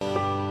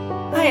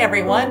Hi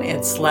everyone,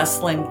 it's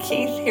Leslyn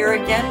Keith here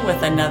again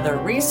with another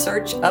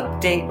Research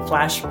Update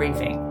Flash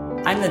Briefing.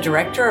 I'm the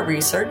Director of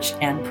Research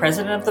and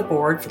President of the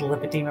Board for the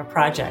Lipedema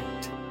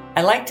Project.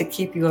 I like to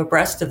keep you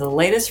abreast of the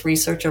latest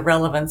research of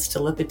relevance to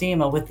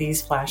lipedema with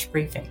these flash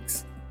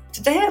briefings.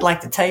 Today I'd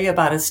like to tell you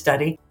about a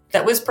study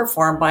that was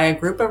performed by a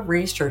group of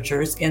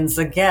researchers in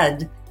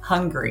Szeged,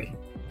 Hungary.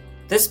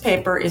 This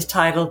paper is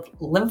titled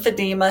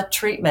Lymphedema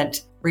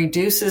Treatment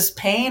Reduces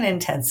Pain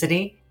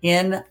Intensity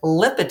in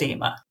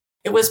Lipedema.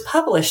 It was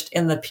published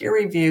in the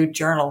peer-reviewed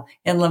journal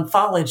in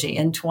Lymphology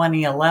in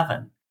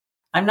 2011.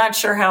 I'm not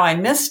sure how I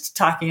missed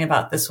talking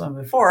about this one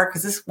before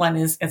because this one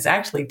is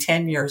actually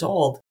 10 years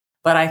old,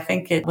 but I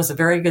think it was a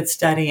very good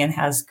study and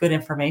has good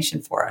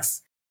information for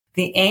us.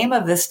 The aim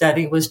of this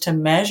study was to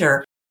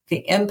measure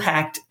the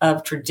impact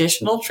of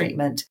traditional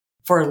treatment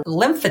for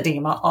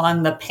lymphedema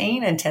on the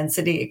pain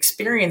intensity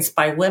experienced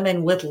by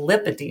women with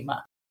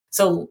lipedema.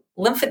 So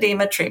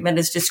lymphedema treatment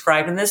is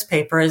described in this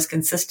paper as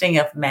consisting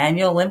of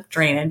manual lymph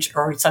drainage,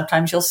 or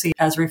sometimes you'll see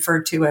as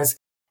referred to as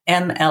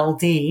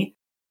MLD,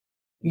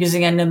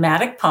 using a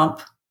pneumatic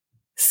pump,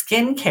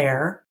 skin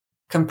care,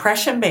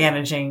 compression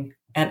bandaging,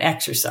 and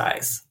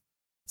exercise.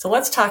 So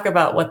let's talk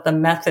about what the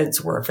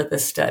methods were for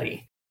this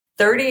study.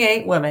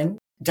 38 women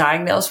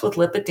diagnosed with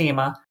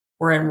lipedema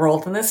were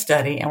enrolled in this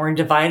study and were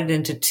divided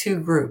into two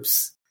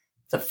groups.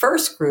 The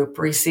first group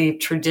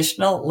received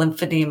traditional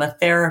lymphedema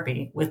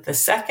therapy, with the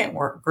second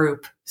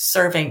group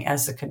serving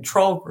as the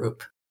control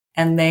group,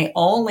 and they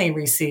only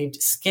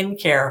received skin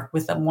care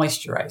with a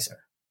moisturizer.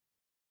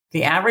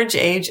 The average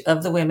age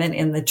of the women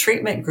in the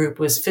treatment group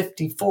was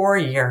 54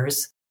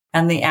 years,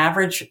 and the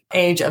average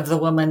age of the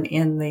woman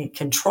in the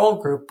control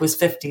group was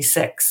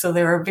 56, so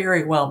they were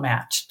very well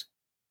matched.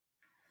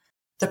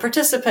 The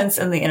participants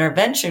in the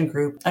intervention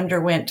group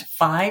underwent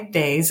 5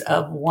 days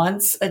of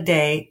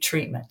once-a-day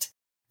treatment.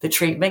 The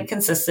treatment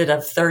consisted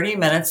of 30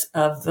 minutes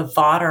of the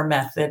Vater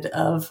method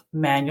of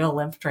manual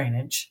lymph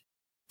drainage,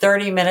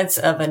 30 minutes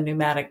of a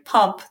pneumatic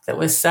pump that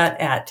was set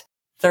at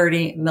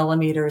 30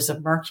 millimeters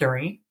of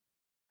mercury,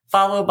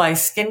 followed by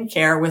skin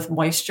care with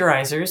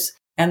moisturizers,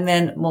 and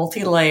then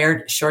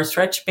multi-layered short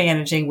stretch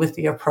bandaging with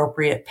the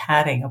appropriate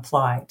padding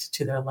applied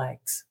to their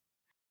legs.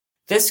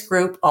 This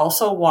group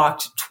also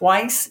walked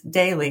twice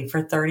daily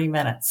for 30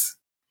 minutes.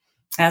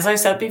 As I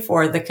said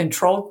before, the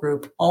control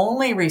group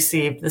only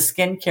received the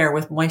skin care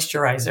with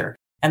moisturizer,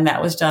 and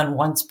that was done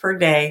once per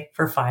day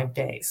for 5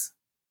 days.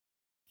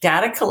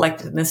 Data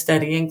collected in the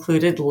study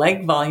included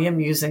leg volume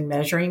using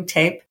measuring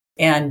tape,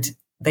 and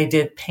they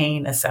did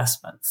pain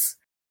assessments.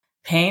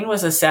 Pain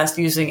was assessed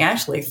using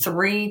actually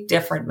 3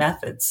 different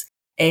methods.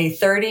 A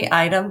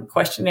 30-item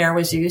questionnaire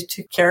was used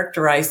to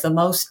characterize the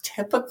most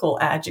typical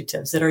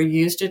adjectives that are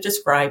used to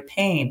describe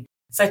pain,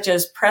 such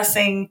as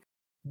pressing,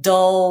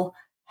 dull,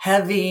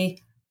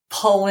 heavy,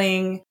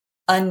 pulling,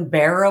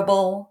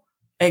 unbearable,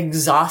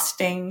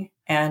 exhausting,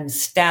 and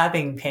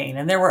stabbing pain.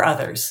 And there were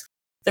others.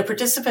 The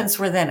participants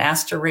were then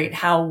asked to rate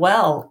how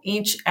well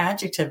each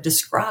adjective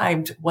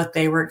described what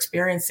they were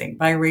experiencing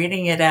by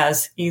rating it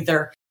as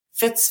either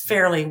fits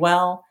fairly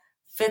well,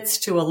 fits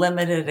to a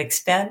limited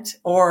extent,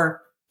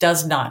 or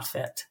does not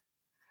fit.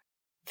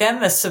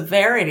 Then the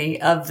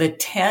severity of the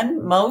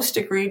 10 most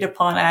agreed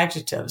upon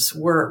adjectives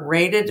were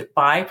rated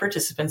by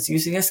participants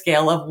using a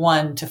scale of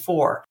 1 to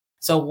 4.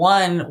 So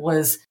 1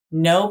 was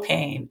no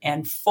pain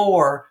and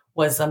 4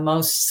 was the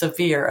most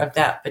severe of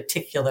that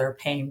particular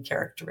pain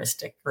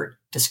characteristic or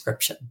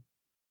description.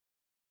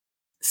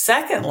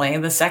 Secondly,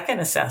 the second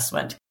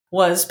assessment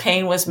was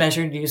pain was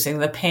measured using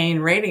the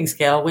pain rating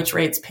scale, which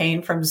rates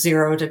pain from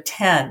 0 to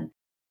 10.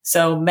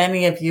 So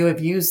many of you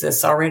have used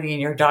this already in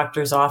your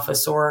doctor's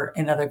office or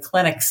in other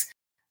clinics.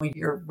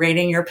 You're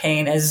rating your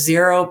pain as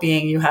 0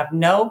 being you have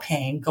no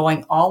pain,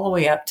 going all the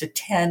way up to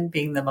 10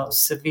 being the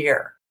most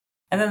severe.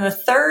 And then the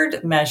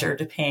third measure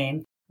to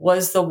pain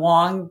was the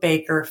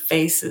Wong-Baker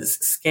FACES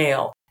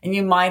scale. And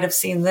you might have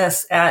seen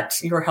this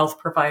at your health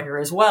provider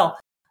as well,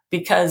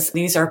 because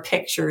these are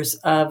pictures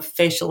of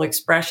facial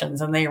expressions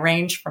and they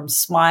range from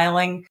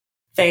smiling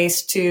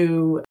face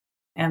to,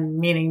 and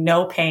meaning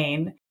no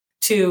pain,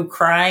 to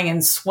crying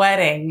and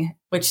sweating,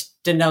 which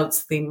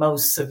denotes the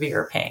most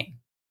severe pain.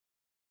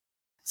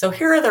 So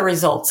here are the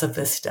results of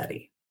this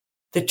study.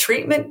 The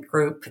treatment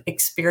group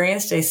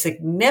experienced a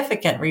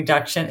significant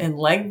reduction in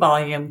leg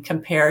volume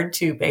compared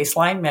to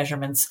baseline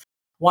measurements,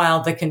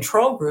 while the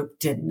control group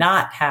did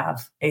not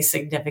have a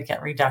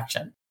significant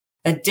reduction.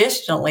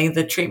 Additionally,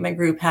 the treatment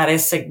group had a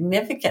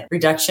significant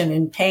reduction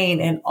in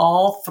pain in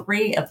all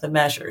 3 of the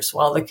measures,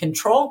 while the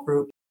control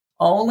group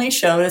only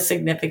showed a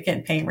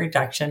significant pain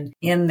reduction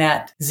in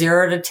that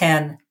 0 to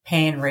 10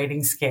 pain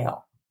rating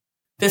scale.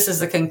 This is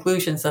the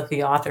conclusions that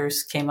the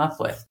authors came up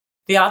with.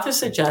 The authors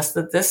suggest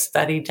that this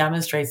study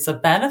demonstrates the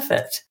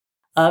benefit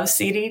of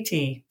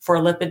CDT for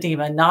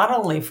lipedema, not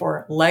only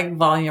for leg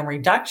volume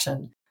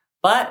reduction,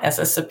 but as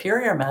a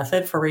superior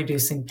method for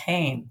reducing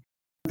pain.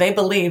 They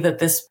believe that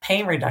this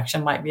pain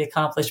reduction might be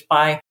accomplished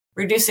by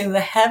reducing the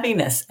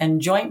heaviness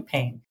and joint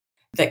pain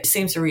that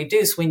seems to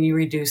reduce when you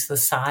reduce the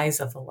size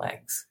of the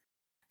legs.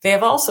 They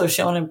have also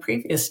shown in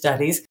previous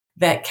studies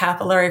that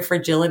capillary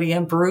fragility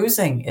and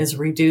bruising is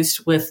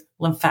reduced with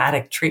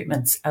lymphatic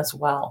treatments as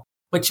well,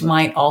 which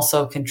might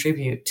also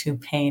contribute to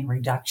pain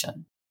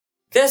reduction.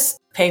 This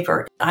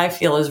paper, I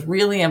feel, is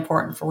really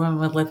important for women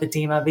with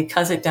lipedema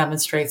because it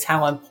demonstrates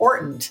how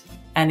important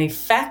and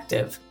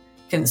effective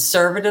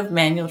conservative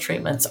manual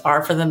treatments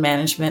are for the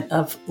management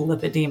of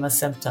lipedema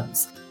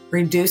symptoms.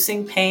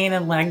 Reducing pain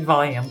and leg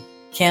volume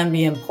can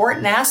be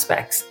important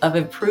aspects of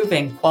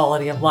improving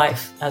quality of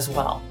life as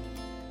well.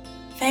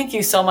 Thank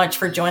you so much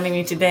for joining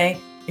me today.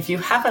 If you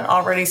haven't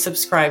already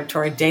subscribed to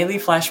our daily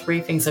flash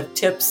briefings of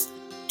tips,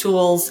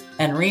 tools,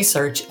 and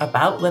research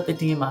about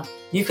lipedema,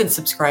 you can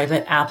subscribe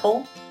at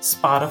Apple,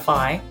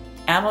 Spotify,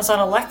 Amazon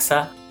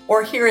Alexa,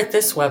 or here at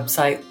this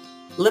website,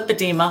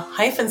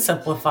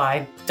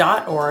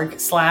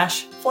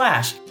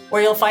 lipedema-simplified.org/flash,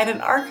 where you'll find an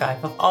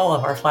archive of all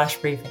of our flash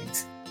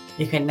briefings.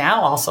 You can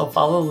now also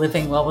follow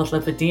Living Well with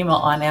Lipedema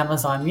on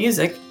Amazon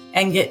Music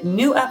and get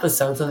new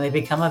episodes when they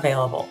become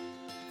available.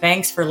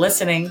 Thanks for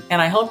listening,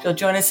 and I hope you'll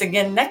join us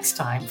again next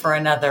time for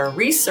another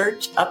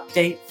Research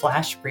Update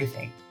Flash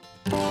Briefing.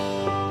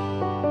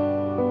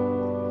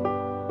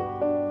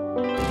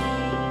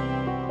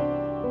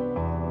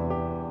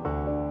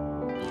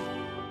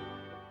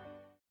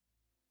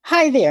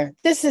 Hi there,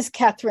 this is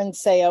Catherine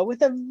Sayo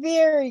with a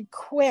very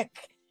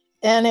quick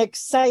and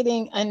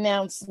exciting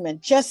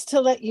announcement. Just to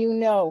let you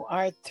know,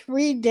 our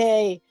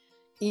 3-day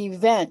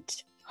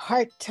event,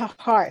 Heart to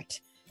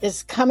Heart,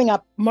 is coming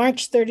up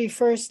March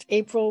 31st,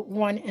 April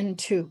 1 and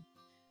 2.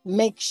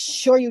 Make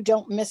sure you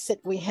don't miss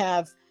it. We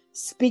have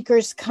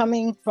speakers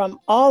coming from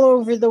all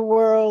over the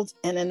world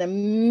and an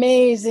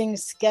amazing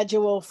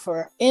schedule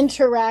for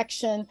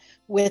interaction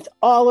with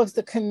all of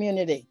the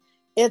community.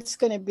 It's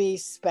going to be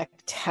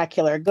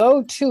spectacular.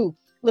 Go to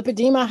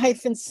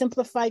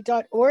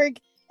lipedema-simplified.org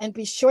and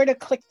be sure to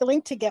click the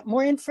link to get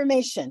more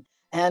information.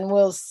 And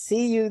we'll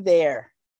see you there.